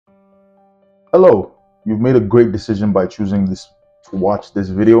Hello, you've made a great decision by choosing this to watch this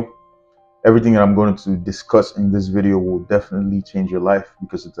video. Everything that I'm going to discuss in this video will definitely change your life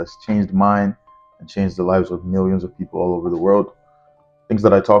because it has changed mine and changed the lives of millions of people all over the world. Things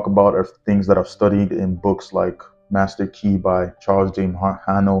that I talk about are things that I've studied in books like Master Key by Charles James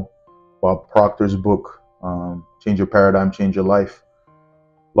Hanno, Bob Proctor's book, Change Your Paradigm, Change Your Life,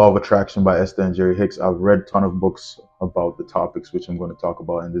 Law of Attraction by Esther and Jerry Hicks. I've read a ton of books about the topics which I'm going to talk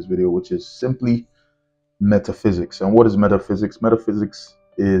about in this video, which is simply metaphysics. And what is metaphysics? Metaphysics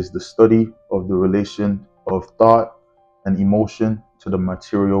is the study of the relation of thought and emotion to the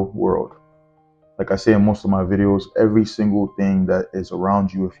material world. Like I say in most of my videos, every single thing that is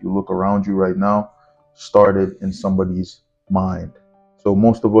around you, if you look around you right now, started in somebody's mind. So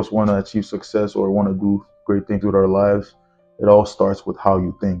most of us want to achieve success or want to do great things with our lives. It all starts with how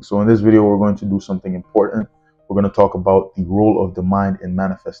you think. So in this video, we're going to do something important. We're going to talk about the role of the mind in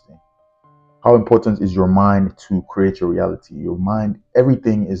manifesting. How important is your mind to create your reality? Your mind,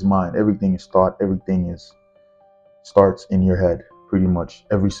 everything is mind. Everything is thought. Everything starts in your head, pretty much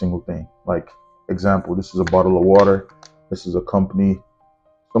every single thing. Like example, this is a bottle of water. This is a company.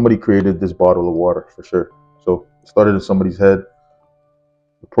 Somebody created this bottle of water for sure. So it started in somebody's head.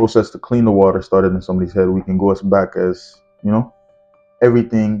 The process to clean the water started in somebody's head. We can go as back as,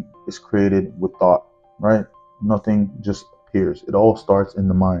 everything is created with thought, right? Nothing just appears. It all starts in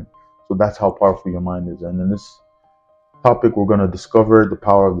the mind. So that's how powerful your mind is. And in this topic, we're going to discover the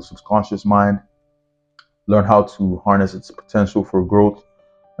power of the subconscious mind, learn how to harness its potential for growth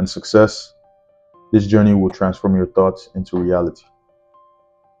and success. This journey will transform your thoughts into reality.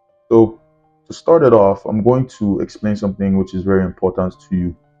 So to start it off, I'm going to explain something which is very important to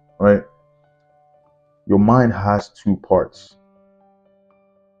you, right? Your mind has two parts.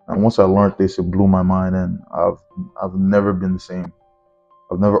 And once I learned this, it blew my mind, and I've never been the same.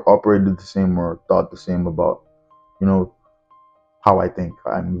 I've never operated the same or thought the same about, how I think.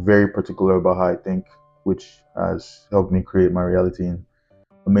 I'm very particular about how I think, which has helped me create my reality in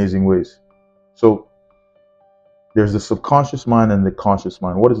amazing ways. So there's the subconscious mind and the conscious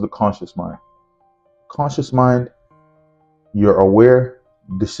mind. What is the conscious mind? Conscious mind, your aware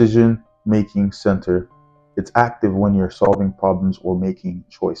decision-making center. It's active when you're solving problems or making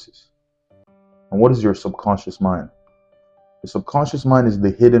choices. And what is your subconscious mind? The subconscious mind is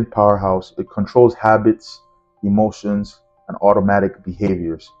the hidden powerhouse. It controls habits, emotions, and automatic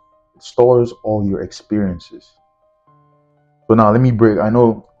behaviors. It stores all your experiences. So now let me break. I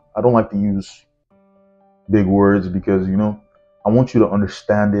know I don't like to use big words because, I want you to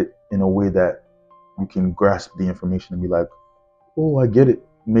understand it in a way that you can grasp the information and be like, oh, I get it.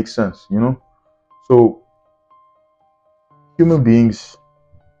 It makes sense, So human beings,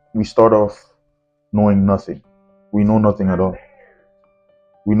 we start off knowing nothing. We know nothing at all.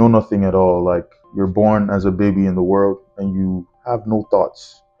 We know nothing at all. Like you're born as a baby in the world and you have no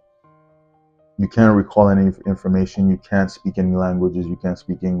thoughts. You can't recall any information. You can't speak any languages. You can't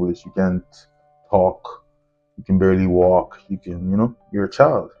speak English. You can't talk. You can barely walk. You can, you're a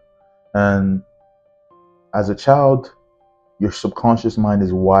child. And as a child, your subconscious mind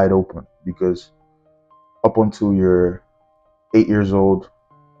is wide open because up until you're 8 years old,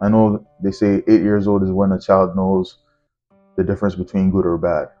 I know they say 8 years old is when a child knows the difference between good or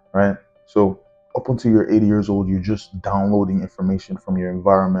bad, right? So up until you're 80 years old, you're just downloading information from your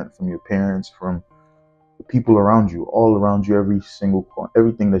environment, from your parents, from the people around you, all around you,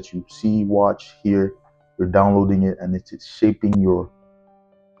 everything that you see, watch, hear, you're downloading it, and it's shaping your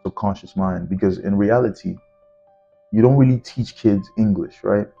subconscious mind. Because in reality, you don't really teach kids English,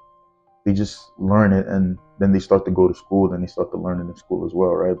 right? They just learn it, and then they start to go to school, and they start to learn it in school as well,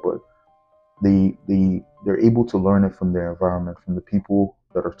 right? But they're able to learn it from their environment, from the people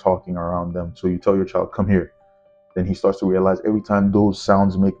that are talking around them. So you tell your child, come here. Then he starts to realize every time those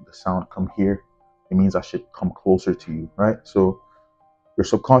sounds make the sound come here, it means I should come closer to you, right? So your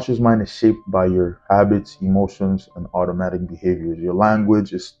subconscious mind is shaped by your habits, emotions, and automatic behaviors. Your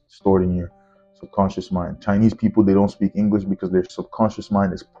language is stored in your subconscious mind. Chinese people, they don't speak English because their subconscious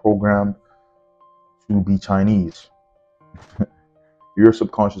mind is programmed to be Chinese. Your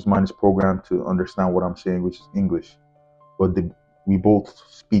subconscious mind is programmed to understand what I'm saying, which is English. But we both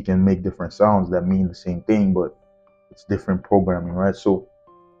speak and make different sounds that mean the same thing, but it's different programming, right? So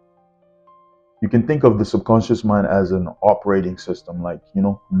you can think of the subconscious mind as an operating system, like,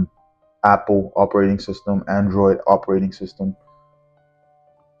 Apple operating system, Android operating system.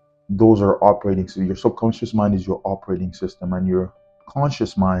 Those are operating. So your subconscious mind is your operating system, and your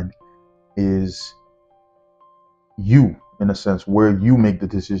conscious mind is you, in a sense, where you make the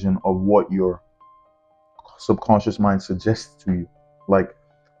decision of what your subconscious mind suggests to you. Like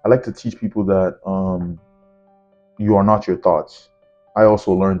I like to teach people that you are not your thoughts. I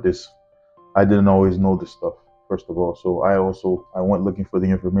also learned this. I didn't always know this stuff, first of all. So I went looking for the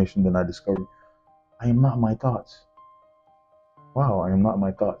information, then I discovered I am not my thoughts. Wow, I am not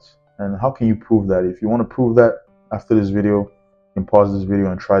my thoughts. And how can you prove that? If you want to prove that after this video, you can pause this video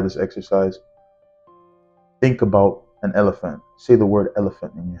and try this exercise. Think about an elephant. Say the word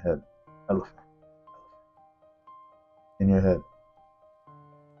elephant in your head. Elephant. In your head.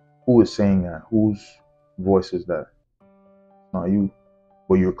 Who is saying that? Whose voice is that? Not you.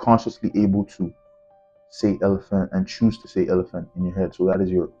 But you're consciously able to say elephant and choose to say elephant in your head. So that is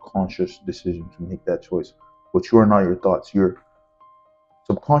your conscious decision to make that choice. But you are not your thoughts. Your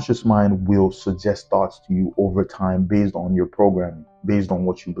subconscious mind will suggest thoughts to you over time based on your programming, based on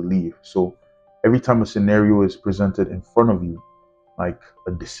what you believe. So every time a scenario is presented in front of you, like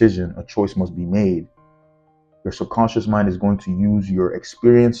a decision, a choice must be made, your subconscious mind is going to use your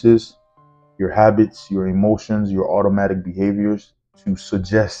experiences, your habits, your emotions, your automatic behaviors to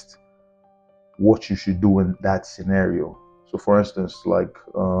suggest what you should do in that scenario. So for instance, like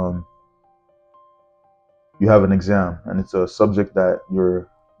you have an exam and it's a subject that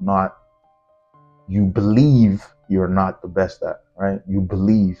you believe you're not the best at, right? You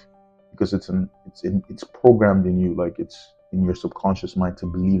believe because it's programmed in you, like it's in your subconscious mind to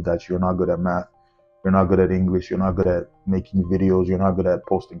believe that you're not good at math, you're not good at English, you're not good at making videos, you're not good at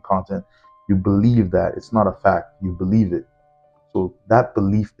posting content. You believe that. It's not a fact. You believe it. So that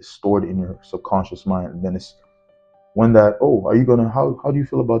belief is stored in your subconscious mind. And then it's when that, oh, how do you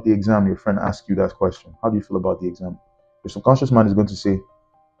feel about the exam? Your friend asks you that question. How do you feel about the exam? Your subconscious mind is going to say,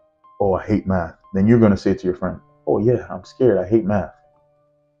 oh, I hate math. Then you're going to say to your friend, oh yeah, I'm scared. I hate math.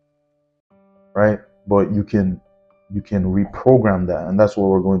 Right? But you can reprogram that. And that's what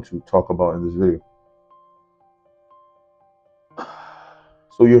we're going to talk about in this video.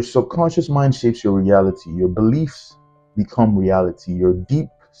 So your subconscious mind shapes your reality. Your beliefs become reality. Your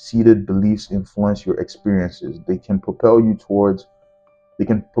deep-seated beliefs influence your experiences. They can propel you forward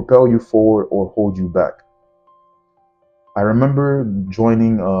or hold you back. I remember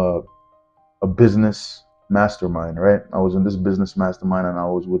joining a business mastermind, right? I was in this business mastermind and I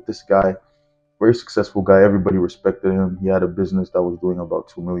was with this guy, very successful guy. Everybody respected him. He had a business that was doing about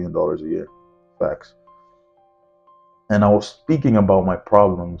 $2 million a year. Facts. And I was speaking about my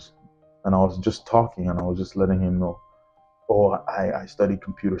problems and I was just talking and I was just letting him know, oh, I study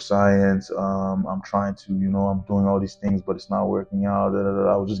computer science. I'm trying to, I'm doing all these things, but it's not working out. Da, da,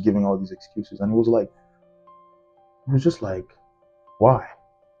 da. I was just giving all these excuses. And he was just like, why?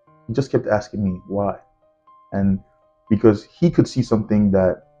 He just kept asking me why. And because he could see something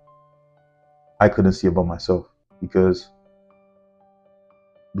that I couldn't see about myself, because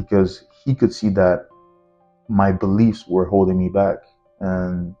he could see that my beliefs were holding me back.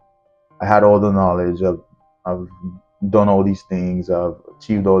 And I had all the knowledge. I've done all these things. I've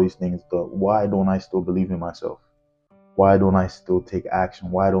achieved all these things. But why don't I still believe in myself? Why don't I still take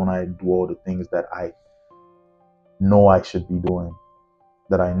action? Why don't I do all the things that I know I should be doing,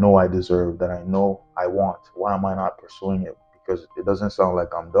 that I know I deserve, that I know I want? Why am I not pursuing it? Because it doesn't sound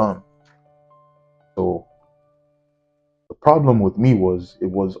like I'm done. So the problem with me was it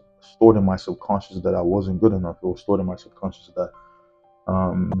was stored in my subconscious that I wasn't good enough. It was stored in my subconscious that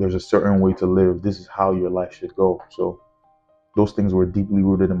there's a certain way to live. This is how your life should go. So those things were deeply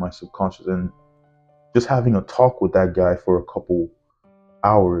rooted in my subconscious. And just having a talk with that guy for a couple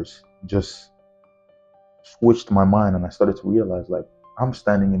hours just switched my mind. And I started to realize, like, I'm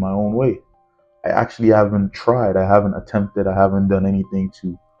standing in my own way. I actually haven't tried. I haven't attempted. I haven't done anything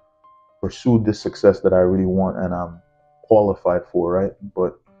to pursue this success that I really want and I'm qualified for, right?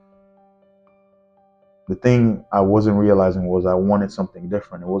 But the thing I wasn't realizing was I wanted something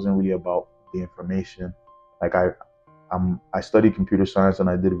different. It wasn't really about the information. Like I studied computer science and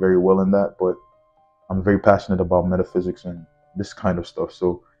I did very well in that, but I'm very passionate about metaphysics and this kind of stuff.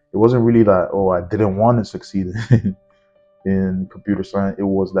 So it wasn't really that, oh, I didn't want to succeed in computer science. It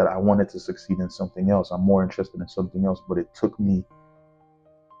was that I wanted to succeed in something else. I'm more interested in something else, but it took me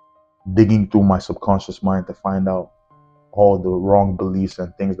digging through my subconscious mind to find out all the wrong beliefs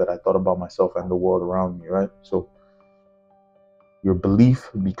and things that I thought about myself and the world around me, right? So your belief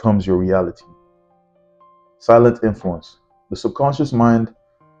becomes your reality. Silent influence. The subconscious mind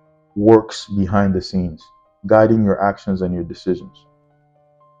works behind the scenes, guiding your actions and your decisions.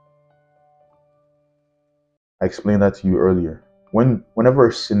 I explained that to you earlier. Whenever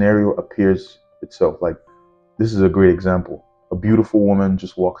a scenario appears itself, like this is a great example. A beautiful woman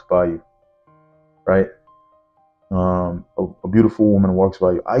just walks by you, right? A beautiful woman walks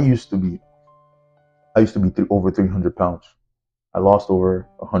by you. I used to be over 300 pounds. I lost over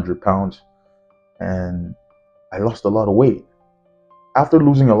 100 pounds, and I lost a lot of weight. After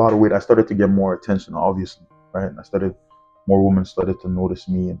losing a lot of weight, I started to get more attention, obviously, right? More women started to notice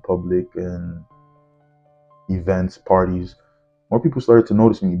me in public and events, parties. More people started to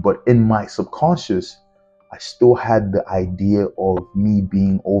notice me, but in my subconscious, I still had the idea of me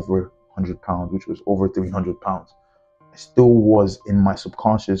being over 100 pounds, which was over 300 pounds. I still was in my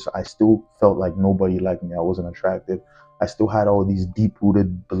subconscious. I still felt like nobody liked me. I wasn't attractive. I still had all these deep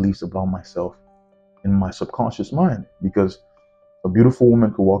rooted beliefs about myself in my subconscious mind, because a beautiful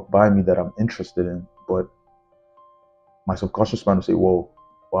woman could walk by me that I'm interested in, but my subconscious mind would say, whoa,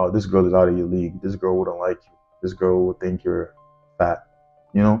 wow, this girl is out of your league. This girl wouldn't like you. This girl would think you're fat,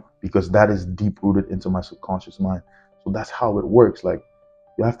 because that is deep rooted into my subconscious mind. So that's how it works. Like,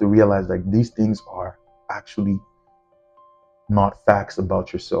 you have to realize, like, these things are actually not facts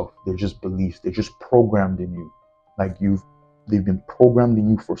about yourself. They're just beliefs. They're just programmed in you. Like, they've been programmed in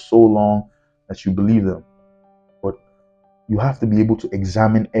you for so long that you believe them. But you have to be able to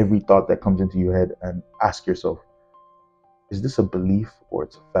examine every thought that comes into your head and ask yourself, is this a belief or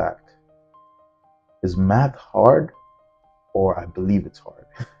it's a fact? Is math hard or I believe it's hard?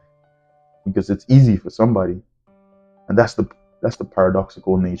 Because it's easy for somebody. And that's the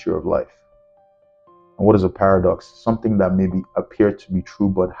paradoxical nature of life. And what is a paradox? Something that maybe appears to be true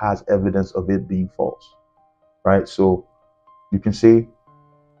but has evidence of it being false. Right? So you can say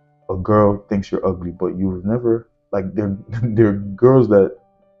a girl thinks you're ugly, but you've never, like, there are girls that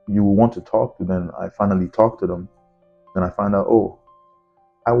you want to talk to, then I finally talk to them, and I find out, oh,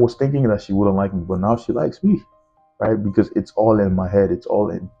 I was thinking that she wouldn't like me, but now she likes me, right? Because it's all in my head. It's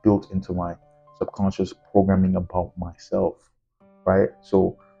all built into my subconscious programming about myself, right?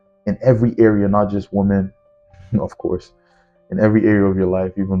 So in every area, not just women, of course, in every area of your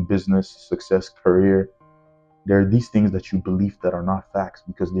life, even business, success, career, there are these things that you believe that are not facts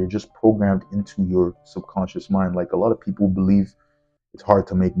because they're just programmed into your subconscious mind. Like, a lot of people believe it's hard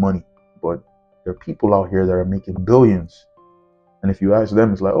to make money, but there are people out here that are making billions. And if you ask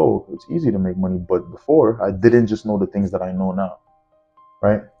them, it's like, oh, it's easy to make money. But before, I didn't just know the things that I know now,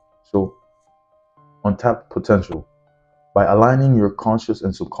 right? So, untapped potential. By aligning your conscious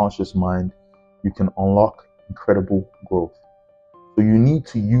and subconscious mind, you can unlock incredible growth. So you need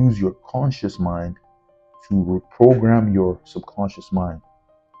to use your conscious mind to reprogram your subconscious mind.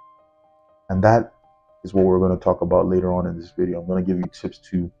 And that is what we're going to talk about later on in this video. I'm going to give you tips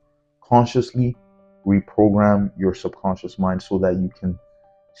to consciously reprogram your subconscious mind so that you can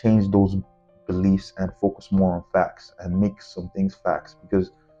change those beliefs and focus more on facts and make some things facts, because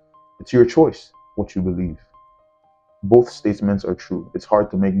it's your choice what you believe. Both statements are true. It's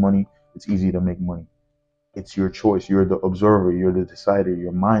hard to make money. It's easy to make money. It's your choice. You're the observer. You're the decider.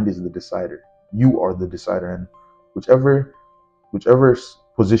 Your mind is the decider. You are the decider. And whichever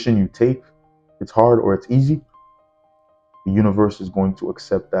position you take, it's hard or it's easy, the universe is going to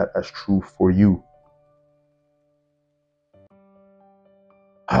accept that as true for you.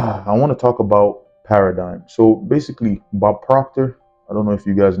 I want to talk about paradigm. So basically, Bob Proctor, I don't know if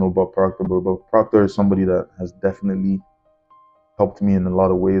you guys know Bob Proctor, but Bob Proctor is somebody that has definitely helped me in a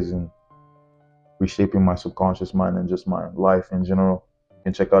lot of ways in reshaping my subconscious mind and just my life in general. You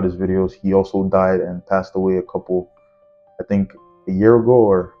can check out his videos. He also died and passed away I think a year ago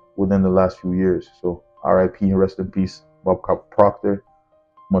or within the last few years. So RIP, rest in peace, Bob Proctor.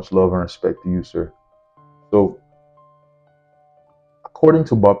 Much love and respect to you, sir. So, according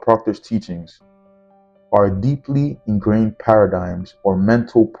to Bob Proctor's teachings, our deeply ingrained paradigms or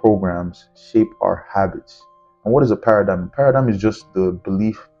mental programs shape our habits. And what is a paradigm? A paradigm is just the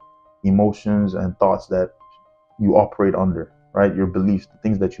belief, emotions, and thoughts that you operate under, right? Your beliefs, the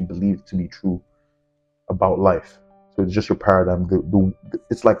things that you believe to be true about life. So it's just your paradigm.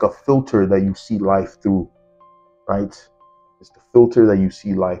 It's like a filter that you see life through, right? It's the filter that you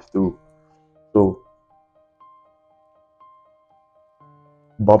see life through. So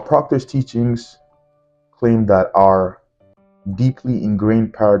Bob Proctor's teachings claim that our deeply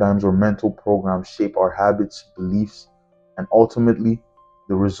ingrained paradigms or mental programs shape our habits, beliefs, and ultimately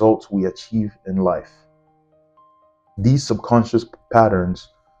the results we achieve in life. These subconscious patterns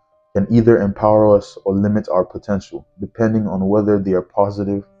can either empower us or limit our potential, depending on whether they are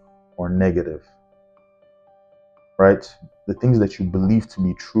positive or negative. Right? The things that you believe to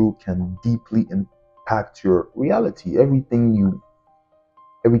be true can deeply impact your reality. Everything you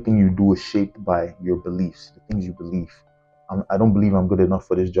do is shaped by your beliefs, the things you believe. I don't believe I'm good enough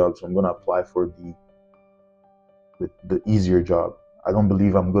for this job, so I'm going to apply for the easier job. I don't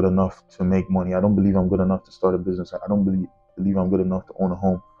believe I'm good enough to make money. I don't believe I'm good enough to start a business. I don't believe I'm good enough to own a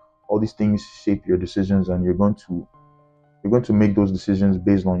home. All these things shape your decisions, and you're going to You're going to make those decisions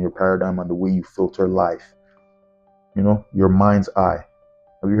based on your paradigm and the way you filter life. Your mind's eye.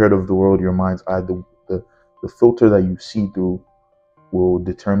 Have you heard of the world, your mind's eye? The filter that you see through will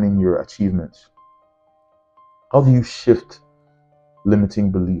determine your achievements. How do you shift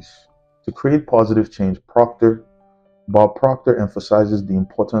limiting beliefs? To create positive change, Bob Proctor emphasizes the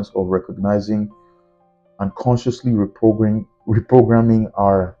importance of recognizing and consciously reprogramming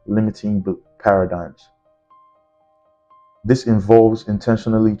our limiting paradigms. This involves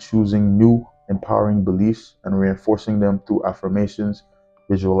intentionally choosing new, empowering beliefs and reinforcing them through affirmations,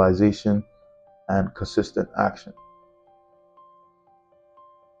 visualization, and consistent action.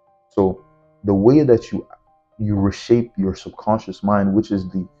 So, the way that you reshape your subconscious mind, which is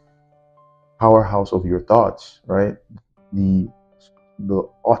the powerhouse of your thoughts, right? The the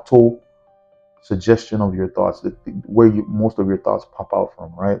auto suggestion of your thoughts, where most of your thoughts pop out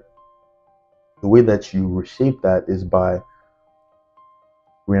from, right? The way that you reshape that is by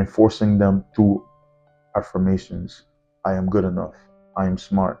reinforcing them through affirmations. I am good enough. I am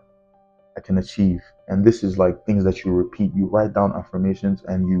smart. I can achieve. And this is like things that you repeat. You write down affirmations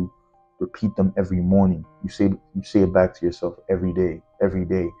and you repeat them every morning. You say it back to yourself every day, every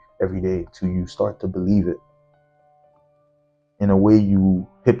day, every day, till you start to believe it. In a way, you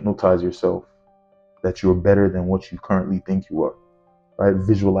hypnotize yourself that you're better than what you currently think you are. Right?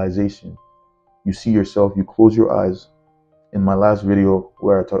 Visualization. You see yourself, you close your eyes. In my last video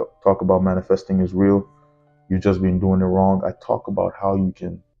where I talk about manifesting is real, you've just been doing it wrong. I talk about how you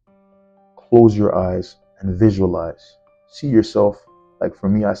can close your eyes and visualize. See yourself. Like for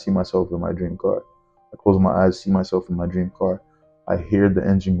me, I see myself in my dream car. I close my eyes, see myself in my dream car. I hear the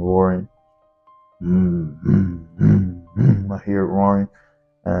engine roaring. I hear it roaring.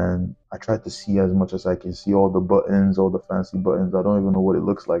 And I try to see as much as I can see all the buttons, all the fancy buttons. I don't even know what it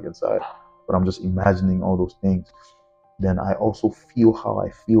looks like inside, but I'm just imagining all those things. Then I also feel how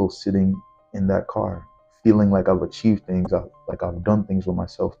I feel sitting in that car, feeling like I've achieved things, like I've done things for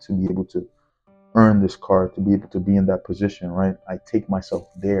myself to be able to earn this car, to be able to be in that position, right? I take myself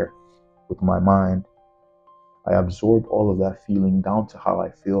there with my mind. I absorb all of that feeling down to how I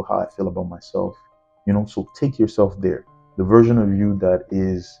feel about myself. So take yourself there. The version of you that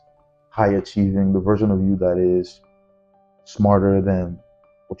is high achieving, the version of you that is smarter than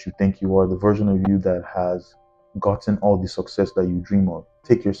what you think you are, the version of you that has gotten all the success that you dream of.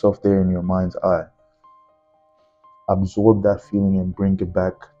 Take yourself there in your mind's eye. Absorb that feeling and bring it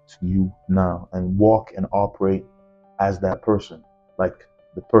back to you now and walk and operate as that person, like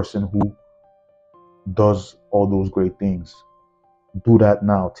the person who does all those great things. Do that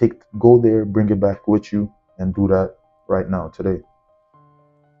now. Go there, bring it back with you, and do that right now, today.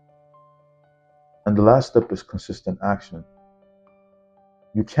 And the last step is consistent action.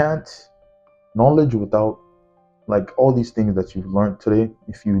 You can't knowledge without, like, all these things that you've learned today,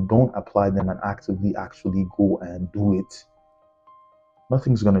 if you don't apply them and actively actually go and do it,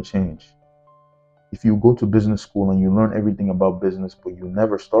 nothing's going to change. If you go to business school and you learn everything about business, but you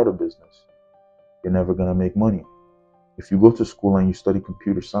never start a business, you're never going to make money. If you go to school and you study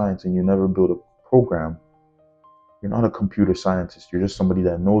computer science and you never build a program, you're not a computer scientist. You're just somebody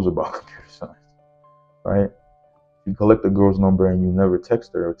that knows about computer science, right? If you collect a girl's number and you never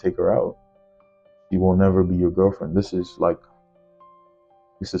text her or take her out, she will never be your girlfriend. This is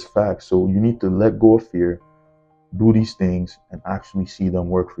fact. So you need to let go of fear, do these things, and actually see them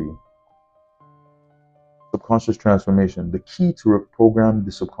work for you. Subconscious transformation. The key to reprogram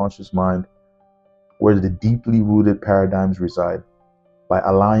the subconscious mind, where the deeply rooted paradigms reside. By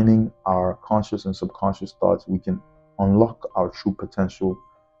aligning our conscious and subconscious thoughts, we can unlock our true potential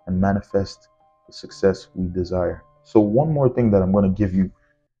and manifest the success we desire. So one more thing that I'm going to give you,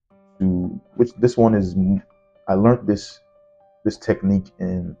 which this one is, I learned this technique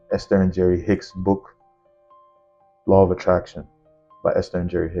in Esther and Jerry Hicks' book, Law of Attraction by Esther and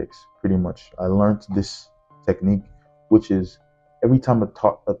Jerry Hicks. Pretty much, I learned this technique, which is every time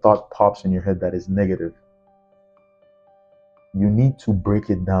a thought pops in your head that is negative, you need to break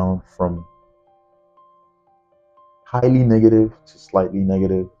it down from highly negative to slightly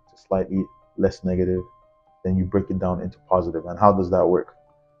less negative. Then you break it down into positive. And how does that work?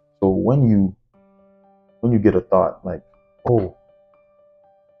 So when you get a thought like, oh,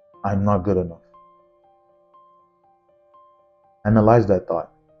 I'm not good enough, analyze that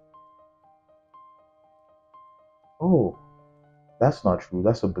thought. Oh, that's not true.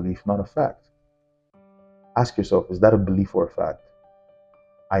 That's a belief, not a fact. Ask yourself, is that a belief or a fact?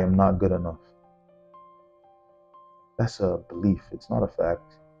 I am not good enough. That's a belief. It's not a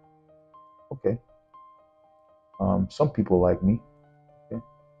fact. Okay. Some people like me. Okay.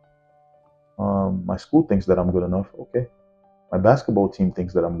 My school thinks that I'm good enough. Okay. My basketball team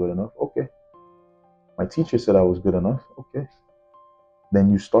thinks that I'm good enough. Okay. My teacher said I was good enough. Okay.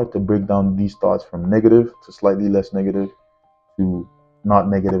 Then you start to break down these thoughts from negative to slightly less negative to not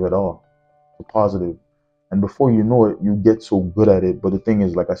negative at all to positive. And before you know it, you get so good at it. But the thing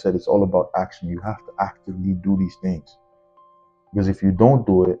is, like I said, it's all about action. You have to actively do these things. Because if you don't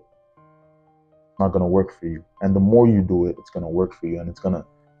do it, it's not going to work for you. And the more you do it, it's going to work for you. And it's going to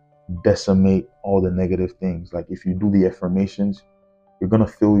decimate all the negative things. Like if you do the affirmations, you're going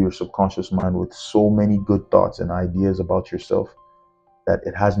to fill your subconscious mind with so many good thoughts and ideas about yourself that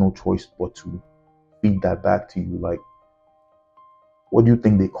it has no choice but to feed that back to you. Like, what do you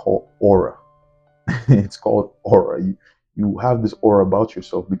think they call aura? It's called aura. You have this aura about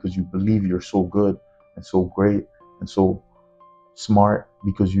yourself because you believe you're so good and so great and so smart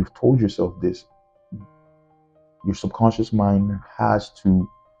because you've told yourself this. Your subconscious mind has to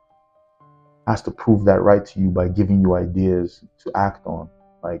prove that right to you by giving you ideas to act on.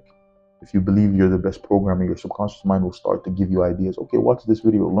 Like if you believe you're the best programmer, your subconscious mind will start to give you ideas. Okay, watch this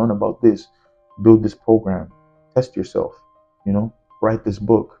video, learn about this, build this program, test yourself, write this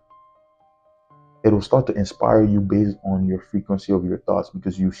book. It'll start to inspire you based on your frequency of your thoughts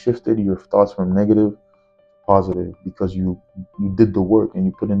because you shifted your thoughts from negative to positive because you did the work and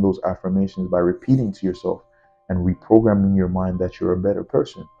you put in those affirmations by repeating to yourself and reprogramming your mind that you're a better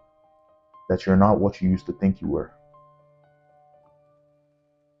person, that you're not what you used to think you were.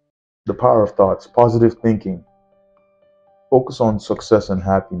 The power of thoughts, positive thinking. Focus on success and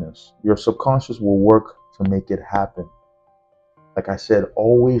happiness. Your subconscious will work to make it happen. Like I said,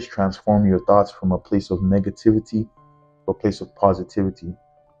 always transform your thoughts from a place of negativity to a place of positivity.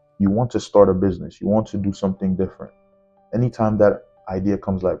 You want to start a business, you want to do something different. Anytime that idea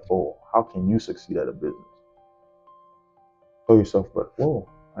comes like, oh, how can you succeed at a business? Tell yourself, but whoa,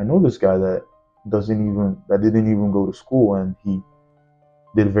 I know this guy that didn't even go to school and he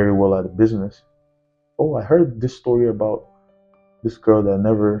did very well at a business. Oh, I heard this story about this girl that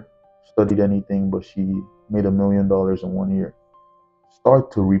never studied anything, but she made $1 million in 1 year.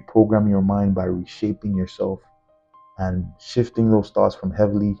 Start to reprogram your mind by reshaping yourself and shifting those thoughts from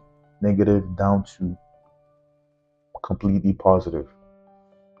heavily negative down to completely positive.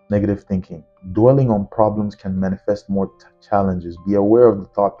 Negative thinking. Dwelling on problems can manifest more challenges. Be aware of the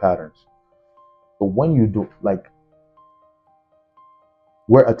thought patterns. So when you do, like,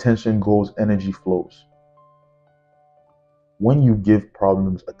 where attention goes, energy flows. When you give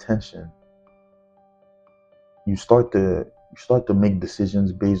problems attention, you start to make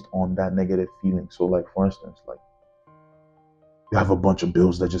decisions based on that negative feeling. So like for instance, like you have a bunch of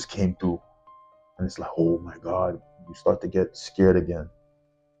bills that just came through and it's like, oh my God, you start to get scared again.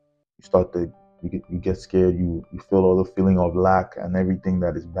 You get scared, you feel all the feeling of lack and everything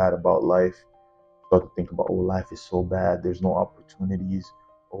that is bad about life. You start to think about, oh, life is so bad, there's no opportunities,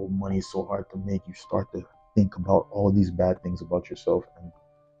 oh, money is so hard to make. You start to think about all these bad things about yourself and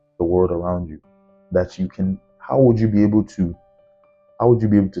the world around you that you can how would you be able to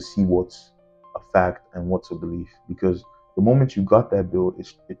see what's a fact and what's a belief? Because the moment you got that bill,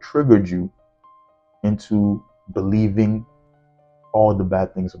 it triggered you into believing all the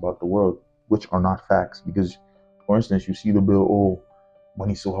bad things about the world, which are not facts. Because, for instance, you see the bill, oh,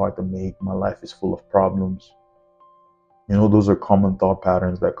 money's so hard to make, my life is full of problems. Those are common thought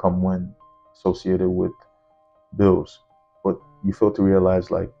patterns that come when associated with bills. But you fail to realize,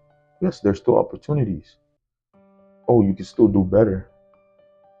 like, yes, there's still opportunities. Oh, you can still do better.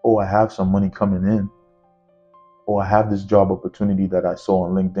 Oh, I have some money coming in. Oh, I have this job opportunity that I saw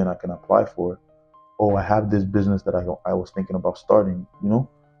on LinkedIn I can apply for. Oh, I have this business that I was thinking about starting.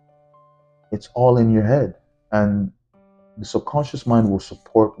 It's all in your head. And the subconscious mind will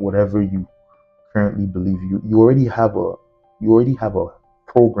support whatever you currently believe. You already have a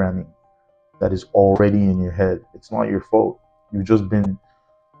programming that is already in your head. It's not your fault. You've just been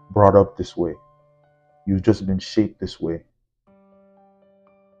brought up this way. You've just been shaped this way.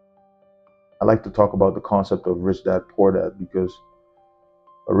 I like to talk about the concept of rich dad, poor dad, because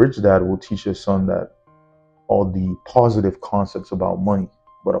a rich dad will teach his son that all the positive concepts about money,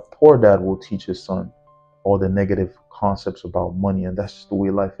 but a poor dad will teach his son all the negative concepts about money, and that's just the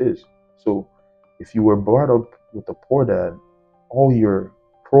way life is. So if you were brought up with a poor dad, all your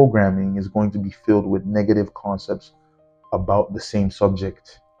programming is going to be filled with negative concepts about the same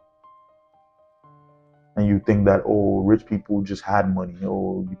subject. And you think that, oh, rich people just had money.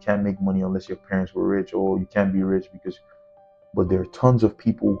 Oh, you can't make money unless your parents were rich. Oh, you can't be rich but there are tons of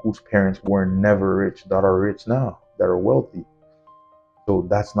people whose parents were never rich that are rich now, that are wealthy. So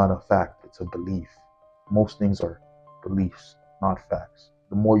that's not a fact, it's a belief. Most things are beliefs, not facts.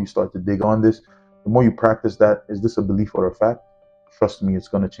 The more you start to dig on this, The more you practice that, is this a belief or a fact? Trust me, it's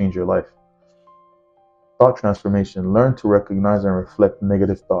going to change your life. Thought transformation. Learn to recognize and reflect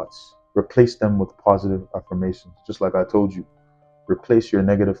negative thoughts. Replace them with positive affirmations. Just like I told you, replace your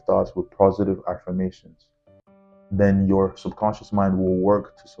negative thoughts with positive affirmations. Then your subconscious mind will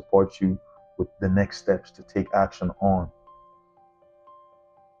work to support you with the next steps to take action on.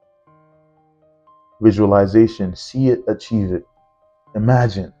 Visualization. See it, achieve it.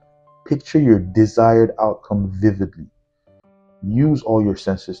 Imagine. Picture your desired outcome vividly. Use all your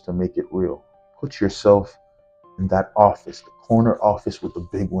senses to make it real. Put yourself in that office, the corner office with the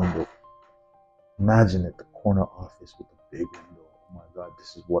big window. Imagine it, the corner office with the big window. Oh my God,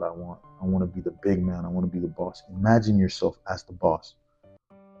 this is what I want. I want to be the big man. I want to be the boss. Imagine yourself as the boss.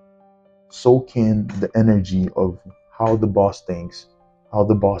 Soak in the energy of how the boss thinks, how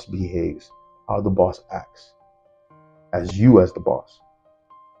the boss behaves, how the boss acts, as you as the boss.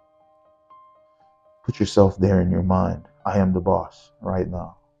 Put yourself there in your mind. I am the boss right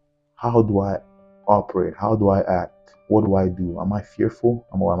now. How do I operate? How do I act? What do I do? Am I fearful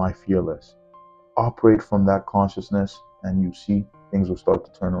or am I fearless? Operate from that consciousness and you see things will start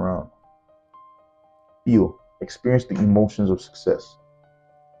to turn around. Feel, experience the emotions of success.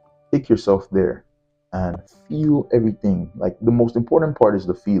 Take yourself there and feel everything. Like the most important part is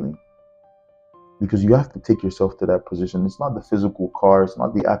the feeling, because you have to take yourself to that position. It's not the physical car, it's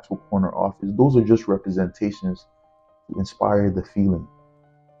not the actual corner office. Those are just representations to inspire the feeling.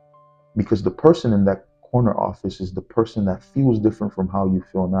 Because the person in that corner office is the person that feels different from how you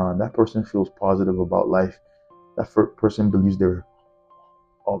feel now, and that person feels positive about life. That person believes there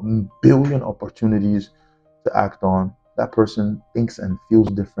are a billion opportunities to act on. That person thinks and feels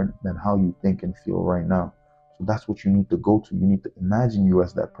different than how you think and feel right now. So that's what you need to go to. You need to imagine you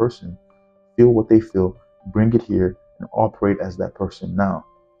as that person, feel what they feel, bring it here, and operate as that person now.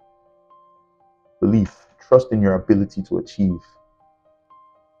 Belief, trust in your ability to achieve.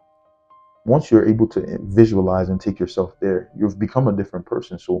 Once you're able to visualize and take yourself there, you've become a different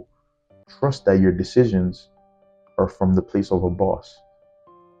person. So trust that your decisions are from the place of a boss.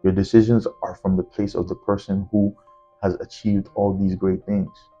 Your decisions are from the place of the person who has achieved all these great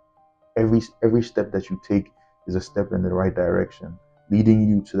things. Every step that you take is a step in the right direction, leading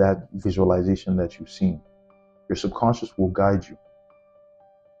you to that visualization that you've seen. Your subconscious will guide you.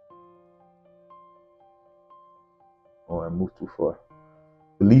 Oh, I moved too far.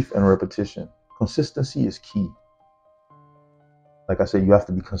 Belief and repetition. Consistency is key. Like I said, you have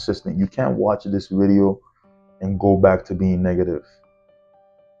to be consistent. You can't watch this video and go back to being negative.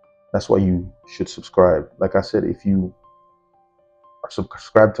 That's why you should subscribe. Like I said, if you are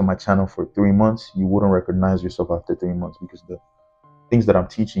subscribed to my channel for 3 months, you wouldn't recognize yourself after 3 months, because the things that I'm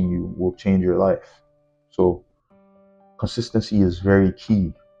teaching you will change your life. So consistency is very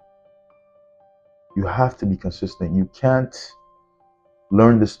key. You have to be consistent. You can't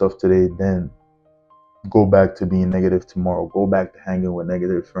learn this stuff today, then go back to being negative tomorrow. Go back to hanging with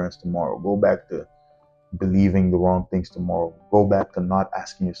negative friends tomorrow. Go back to believing the wrong things tomorrow. Go back to not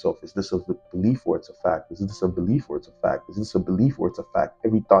asking yourself, is this a belief or it's a fact? Is this a belief or it's a fact? Is this a belief or it's a fact?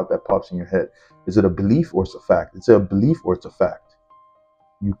 Every thought that pops in your head, is it a belief or it's a fact? Is it a belief or it's a fact?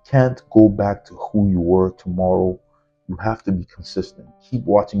 You can't go back to who you were tomorrow. You have to be consistent. Keep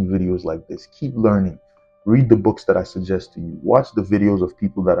watching videos like this. Keep learning. Read the books that I suggest to you. Watch the videos of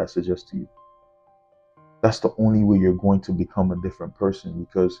people that I suggest to you. That's the only way you're going to become a different person,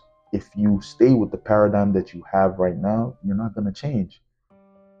 because if you stay with the paradigm that you have right now, you're not going to change.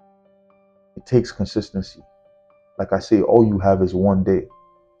 It takes consistency. Like I say, all you have is one day,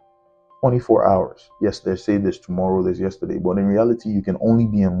 24 hours. Yes, they say there's tomorrow, there's yesterday, but in reality, you can only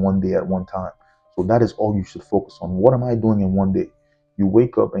be in one day at one time. So that is all you should focus on. What am I doing in one day? You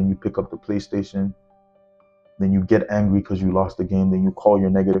wake up and you pick up the PlayStation. Then you get angry because you lost the game. Then you call your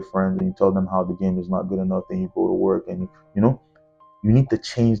negative friends and you tell them how the game is not good enough. Then you go to work and you need to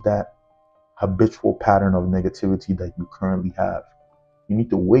change that habitual pattern of negativity that you currently have. You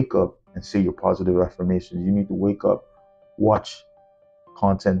need to wake up and say your positive affirmations. You need to wake up, watch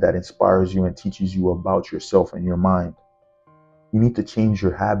content that inspires you and teaches you about yourself and your mind. You need to change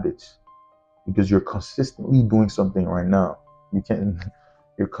your habits, because you're consistently doing something right now.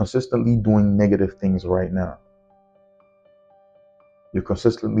 You're consistently doing negative things right now. You're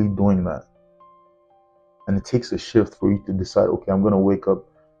consistently doing that. And it takes a shift for you to decide, okay, I'm going to wake up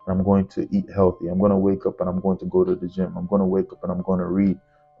and I'm going to eat healthy. I'm going to wake up and I'm going to go to the gym. I'm going to wake up and I'm going to read.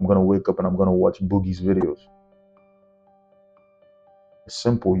 I'm going to wake up and I'm going to watch Buggy's videos. It's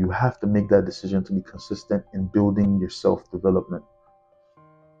simple. You have to make that decision to be consistent in building your self-development.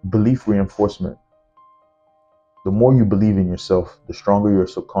 Belief reinforcement. The more you believe in yourself, the stronger your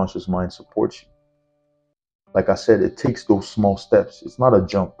subconscious mind supports you. Like I said, it takes those small steps. It's not a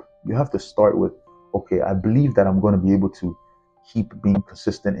jump. You have to start with, okay, I believe that I'm going to be able to keep being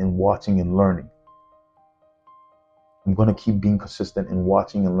consistent in watching and learning. I'm going to keep being consistent in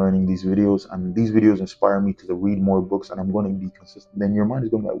watching and learning these videos. And these videos inspire me to read more books, and I'm going to be consistent. Then your mind is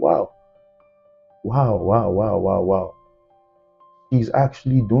going to be like, wow, wow, wow, wow, wow, wow. He's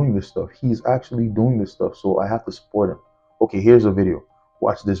actually doing this stuff. He's actually doing this stuff. So I have to support him. Okay, here's a video.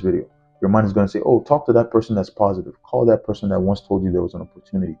 Watch this video. Your mind is going to say, oh, talk to that person that's positive. Call that person that once told you there was an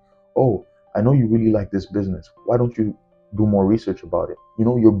opportunity. Oh, I know you really like this business. Why don't you do more research about it? You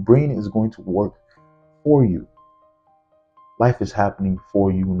know, your brain is going to work for you. Life is happening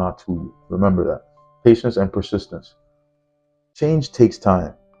for you, not to you. Remember that. Patience and persistence. Change takes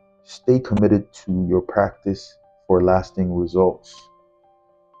time. Stay committed to your practice for lasting results.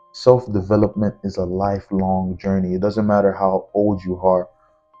 Self-development is a lifelong journey. It doesn't matter how old you are,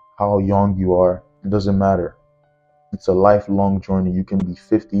 how young you are. It doesn't matter. It's a lifelong journey. You can be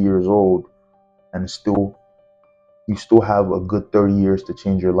 50 years old and you still have a good 30 years to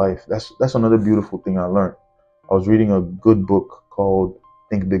change your life. That's another beautiful thing I learned. I was reading a good book called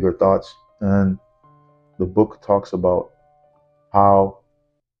Think Bigger Thoughts, and the book talks about how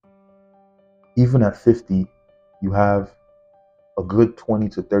even at 50, you have a good 20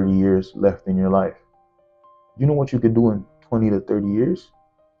 to 30 years left in your life. You know what you could do in 20 to 30 years?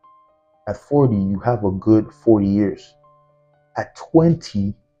 At 40, you have a good 40 years. At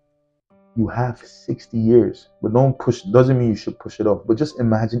 20, you have 60 years. But don't push, doesn't mean you should push it off. But just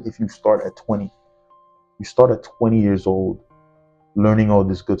imagine if you start at 20. You start at 20 years old, learning all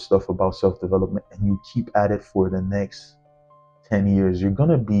this good stuff about self-development, and you keep at it for the next 10 years. You're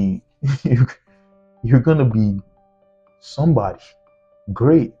gonna be you're gonna be somebody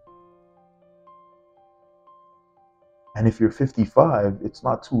great. And if you're 55, it's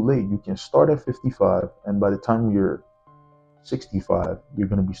not too late. You can start at 55, and by the time you're 65, you're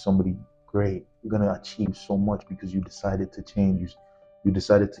going to be somebody great. You're going to achieve so much because you decided to change. You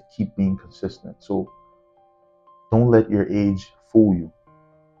decided to keep being consistent. So don't let your age fool you.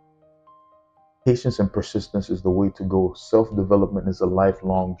 Patience and persistence is the way to go. Self-development is a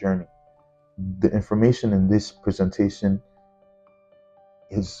lifelong journey. The information in this presentation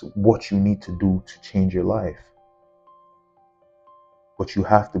is what you need to do to change your life. But you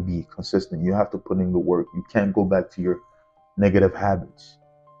have to be consistent. You have to put in the work. You can't go back to your negative habits.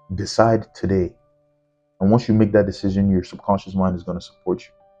 Decide today. And once you make that decision, your subconscious mind is going to support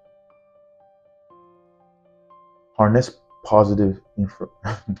you. Harness positive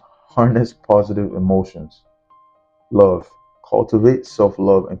harness positive emotions. Love. Cultivate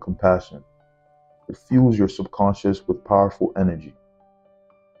self-love and compassion. It fuels your subconscious with powerful energy.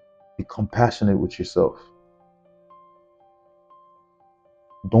 Be compassionate with yourself.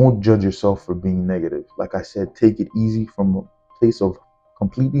 Don't judge yourself for being negative. Like I said, take it easy from a place of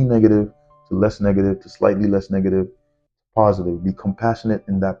completely negative to less negative to slightly less negative, positive. Be compassionate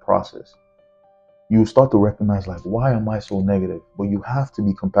in that process. You will start to recognize, like, why am I so negative? But you have to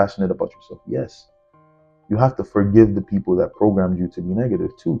be compassionate about yourself. Yes. You have to forgive the people that programmed you to be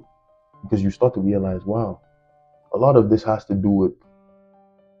negative too. Because you start to realize, wow, a lot of this has to do with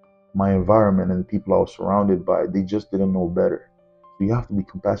my environment and the people I was surrounded by. They just didn't know better. So you have to be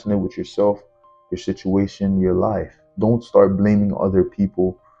compassionate with yourself, your situation, your life. Don't start blaming other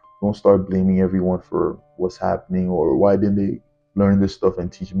people. Don't start blaming everyone for what's happening or why didn't they learn this stuff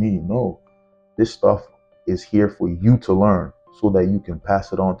and teach me. No, this stuff is here for you to learn so that you can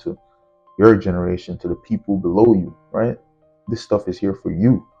pass it on to your generation, to the people below you, right? This stuff is here for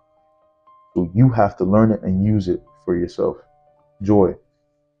you. So you have to learn it and use it for yourself. Joy.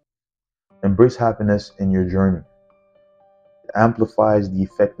 Embrace happiness in your journey. It amplifies the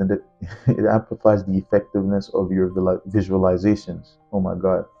effectiveness of your visualizations. Oh my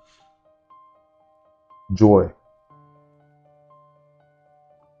God. Joy.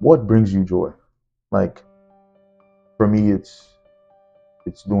 What brings you joy? Like, for me, it's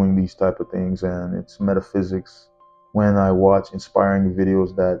doing these type of things, and it's metaphysics. When I watch inspiring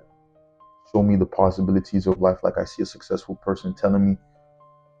videos that show me the possibilities of life, like I see a successful person telling me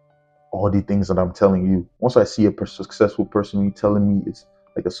all the things that I'm telling you. Once I see a successful person telling me, it's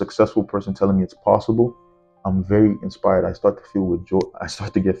like a successful person telling me it's possible, I'm very inspired. I start to feel with joy. I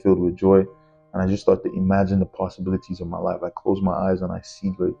start to get filled with joy, and I just start to imagine the possibilities of my life. I close my eyes and I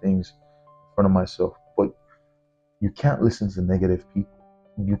see great things in front of myself. But you can't listen to negative people.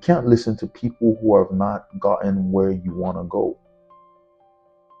 You can't listen to people who have not gotten where you want to go.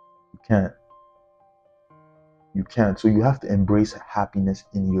 You can't. You can't. So you have to embrace happiness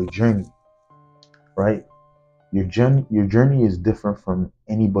in your journey, right? Your journey is different from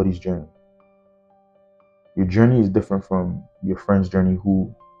anybody's journey. Your journey is different from your friend's journey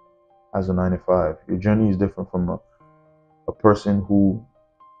who has a 9 to 5. Your journey is different from a person who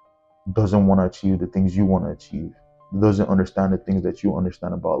doesn't want to achieve the things you want to achieve, doesn't understand the things that you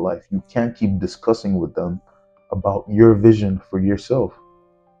understand about life. You can't keep discussing with them about your vision for yourself.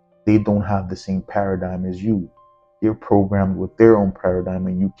 They don't have the same paradigm as you. They're programmed with their own paradigm,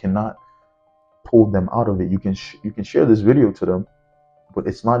 and you cannot pull them out of it. You can share this video to them, but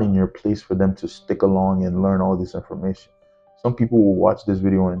it's not in your place for them to stick along and learn all this information. Some people will watch this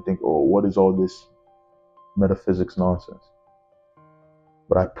video and think, oh, what is all this metaphysics nonsense?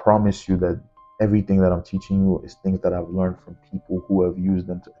 But I promise you that everything that I'm teaching you is things that I've learned from people who have used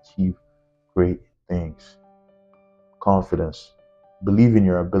them to achieve great things. Confidence. Believe in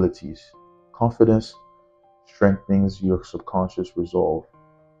your abilities. Confidence strengthens your subconscious resolve.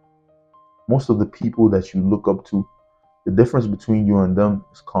 Most of the people that you look up to, the difference between you and them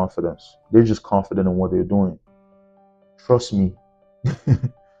is confidence. They're just confident in what they're doing. Trust me.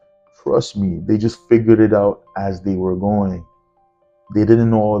 Trust me. They just figured it out as they were going. They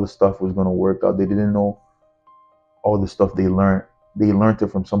didn't know all the stuff was going to work out. They didn't know all the stuff they learned. They learned it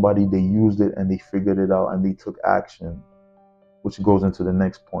from somebody. They used it and they figured it out and they took action, which goes into the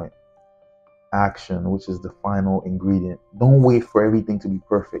next point. Action, which is the final ingredient. Don't wait for everything to be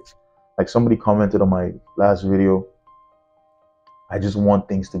perfect. Like somebody commented on my last video, I just want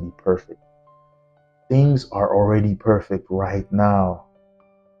things to be perfect. Things are already perfect right now.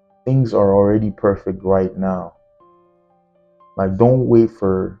 Things are already perfect right now. Like, don't wait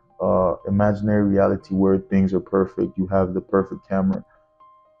for imaginary reality where things are perfect. You have the perfect camera.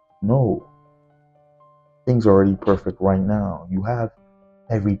 No. Things are already perfect right now. You have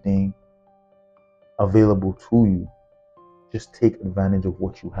everything available to you. Just take advantage of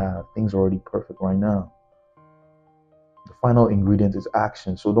what you have. Things are already perfect right now. The final ingredient is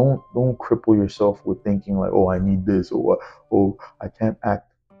action. So don't cripple yourself with thinking like, oh, I need this, or oh, I can't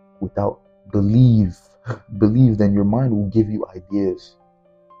act without believe. Believe, then your mind will give you ideas.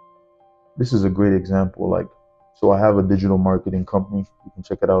 This is a great example. Like, so I have a digital marketing company. You can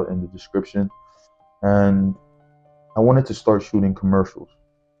check it out in the description. And I wanted to start shooting commercials.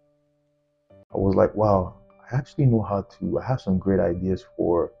 I was like, wow, I actually know how to. I have some great ideas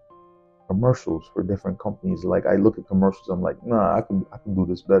for commercials for different companies. Like, I look at commercials, I'm like, nah, I can do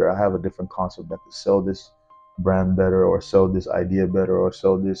this better. I have a different concept that could sell this brand better, or sell this idea better, or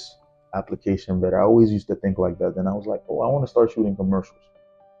sell this application better. I always used to think like that. Then I was like, oh, I want to start shooting commercials.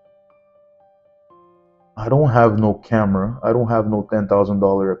 I don't have no camera. I don't have no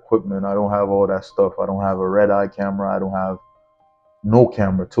 $10,000 equipment. I don't have all that stuff. I don't have a red eye camera. I don't have no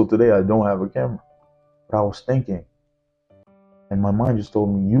camera. Till today, I don't have a camera. But I was thinking, and my mind just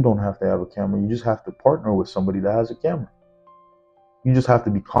told me, you don't have to have a camera. You just have to partner with somebody that has a camera. You just have to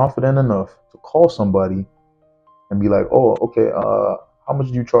be confident enough to call somebody and be like, oh, okay, how much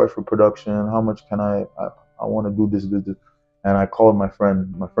do you charge for production? How much can I want to do this. And I called my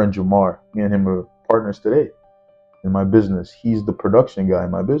friend Jamar. Me and him are partners today in my business. He's the production guy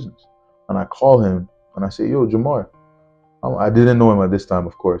in my business. And I call him and I say, yo, Jamar. I didn't know him at this time,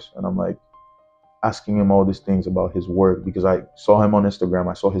 of course. And I'm like asking him all these things about his work, because I saw him on Instagram.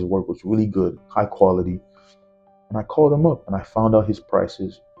 I saw his work was really good, high quality. And I called him up and I found out his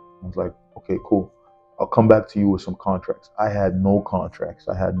prices. I was like, okay, cool. I'll come back to you with some contracts. I had no contracts.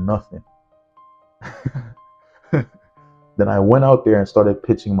 I had nothing. Then I went out there and started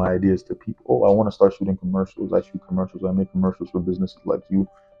pitching my ideas to people. Oh, I want to start shooting commercials. I shoot commercials. I make commercials for businesses like you.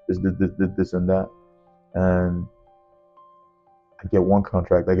 This, and that. And I get one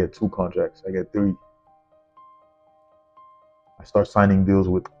contract. I get two contracts. I get three. I start signing deals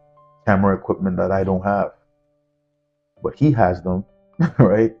with camera equipment that I don't have. But he has them,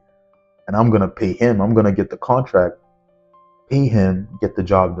 right? And I'm going to pay him. I'm going to get the contract, pay him, get the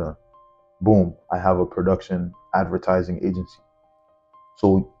job done. Boom, I have a production advertising agency.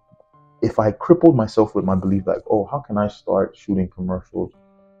 So if I crippled myself with my belief like, oh, how can I start shooting commercials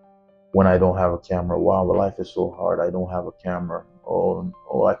when I don't have a camera? Wow, but life is so hard. I don't have a camera. Oh,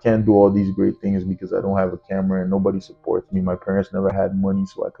 I can't do all these great things because I don't have a camera and nobody supports me. My parents never had money,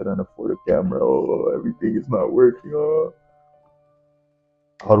 so I couldn't afford a camera. Oh, everything is not working. Oh.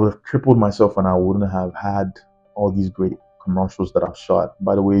 I would have crippled myself and I wouldn't have had all these great commercials that I've shot.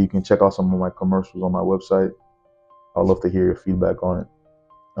 By the way, you can check out some of my commercials on my website. I'd love to hear your feedback on it.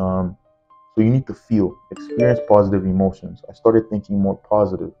 So you need to experience positive emotions. I started thinking more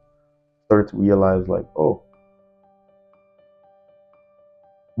positive. Started to realize like, oh,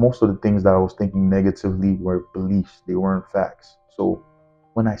 most of the things that I was thinking negatively were beliefs. They weren't facts. So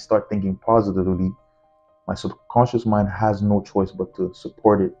when I start thinking positively, My subconscious mind has no choice but to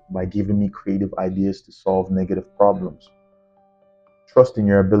support it by giving me creative ideas to solve negative problems. Trust in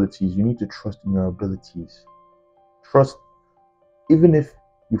your abilities. You need to trust in your abilities. Trust, even if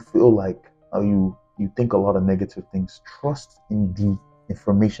you feel like you think a lot of negative things. Trust in the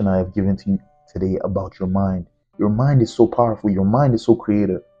information I have given to you today about your mind. Your mind is so powerful. Your mind is so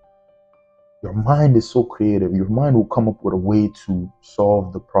creative. Your mind is so creative. Your mind will come up with a way to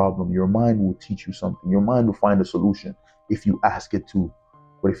solve the problem. Your mind will teach you something. Your mind will find a solution if you ask it to.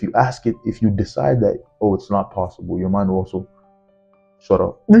 But if you ask it, if you decide that, oh, it's not possible, your mind will also shut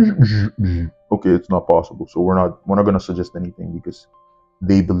up. Okay, it's not possible. So we're not gonna suggest anything because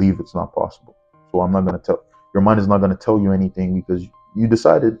they believe it's not possible. So I'm not gonna tell your mind is not gonna tell you anything because you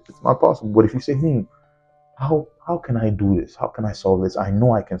decided it's not possible. But if you say, how can I do this? How can I solve this? I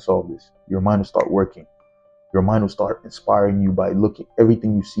know I can solve this. Your mind will start working. Your mind will start inspiring you by looking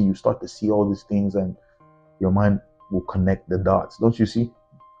everything you see. You start to see all these things, and your mind will connect the dots. Don't you see?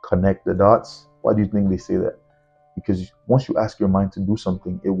 Connect the dots. Why do you think they say that? Because once you ask your mind to do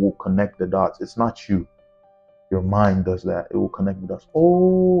something, it will connect the dots. It's not you. Your mind does that. It will connect the dots.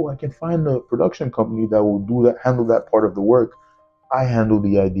 Oh, I can find a production company that will do that, handle that part of the work. I handle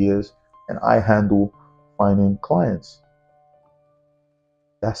the ideas, and I handle finding clients.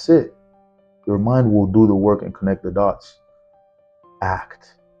 That's it. Your mind will do the work and connect the dots.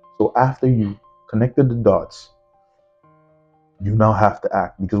 Act. So after you connected the dots, you now have to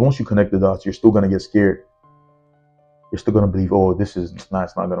act, because once you connect the dots, you're still gonna get scared. You're still gonna believe, oh, this is not.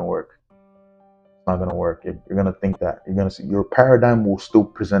 It's not gonna work. It's not gonna work. You're gonna think that. You're gonna see your paradigm will still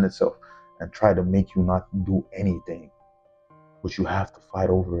present itself and try to make you not do anything. But you have to fight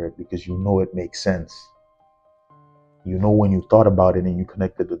over it because you know it makes sense. You know, when you thought about it and you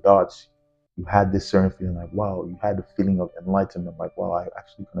connected the dots, you had this certain feeling like, wow, you had the feeling of enlightenment, like, wow, I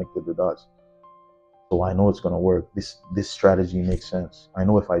actually connected the dots. So I know it's gonna work. This strategy makes sense. I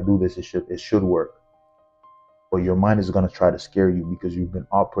know if I do this, it should work. But your mind is gonna try to scare you because you've been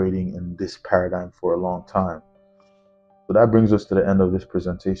operating in this paradigm for a long time. So that brings us to the end of this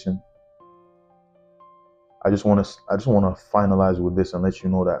presentation. I just want to finalize with this and let you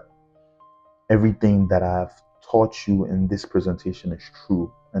know that everything that I've taught you in this presentation is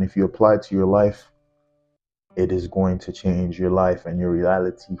true. And if you apply it to your life, it is going to change your life and your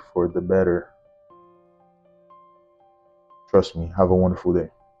reality for the better. Trust me. Have a wonderful day.